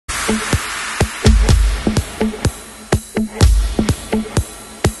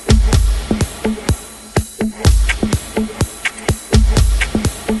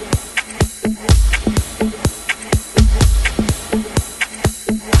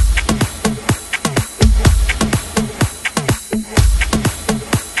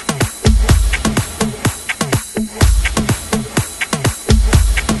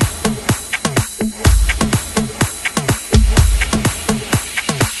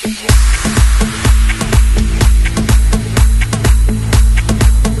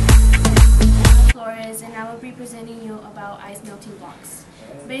Presenting you about ice melting blocks.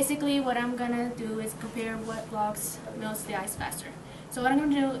 Basically what I'm gonna do is compare what blocks melts the ice faster. So what I'm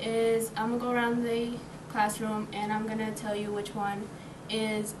gonna do is I'm gonna go around the classroom and I'm gonna tell you which one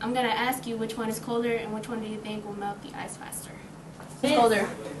is, I'm gonna ask you which one is colder and which one do you think will melt the ice faster. It's colder.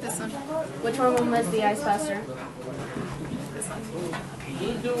 This one. Which one will melt the ice faster? This one.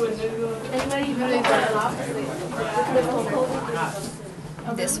 Anybody?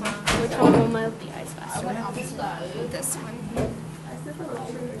 This one. Which one will melt the ice faster? This one.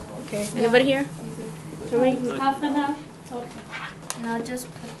 Okay. Anybody here? Half and half. Okay. Now just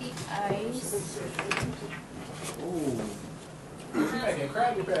put the ice.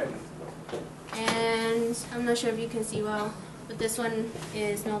 And I'm not sure if you can see well, but this one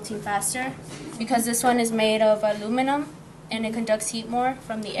is melting faster because this one is made of aluminum and it conducts heat more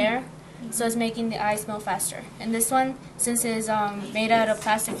from the air. So it's making the ice melt faster. And this one, since it's made out of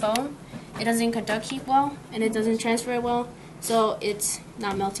plastic foam, it doesn't conduct heat well and it doesn't transfer well, so it's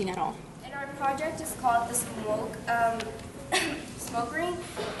not melting at all. And our project is called the smoke ring,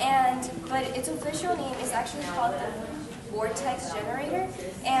 but its official name is actually called the vortex generator.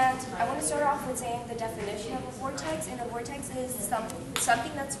 And I want to start off with saying the definition of a vortex. And a vortex is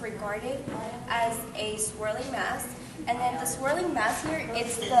something that's regarded as a swirling mass. And then the swirling mass here,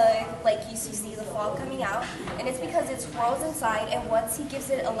 it's the, like you see the fog coming out, and it's because it swirls inside, and once he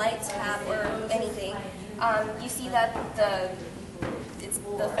gives it a light tap or anything, you see that the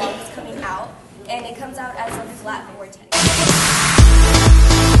fog is coming out, and it comes out as a flat vortex.